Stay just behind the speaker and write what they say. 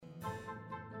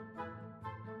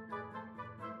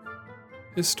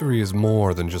History is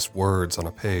more than just words on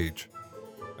a page,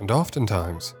 and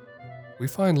oftentimes, we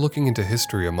find looking into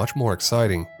history a much more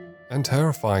exciting and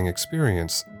terrifying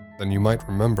experience than you might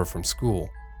remember from school.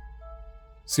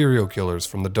 Serial killers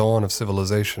from the dawn of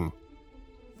civilization,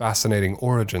 fascinating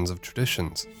origins of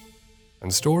traditions,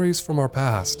 and stories from our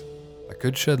past that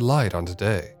could shed light on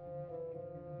today.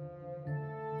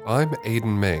 I'm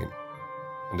Aiden Main,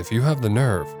 and if you have the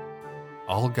nerve,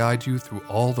 I'll guide you through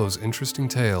all those interesting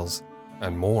tales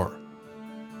and more.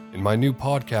 In my new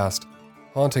podcast,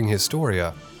 Haunting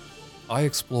Historia, I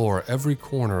explore every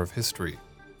corner of history,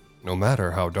 no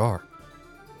matter how dark.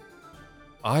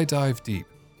 I dive deep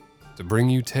to bring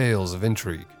you tales of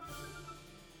intrigue.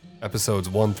 Episodes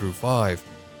 1 through 5,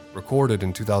 recorded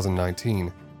in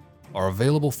 2019, are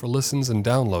available for listens and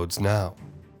downloads now,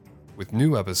 with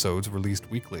new episodes released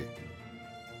weekly.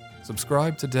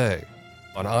 Subscribe today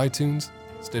on iTunes,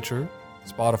 Stitcher,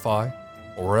 Spotify,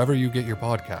 or wherever you get your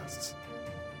podcasts.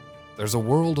 There's a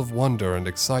world of wonder and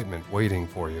excitement waiting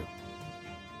for you.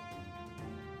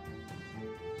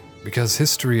 Because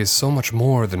history is so much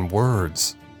more than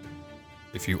words,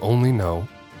 if you only know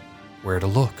where to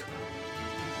look.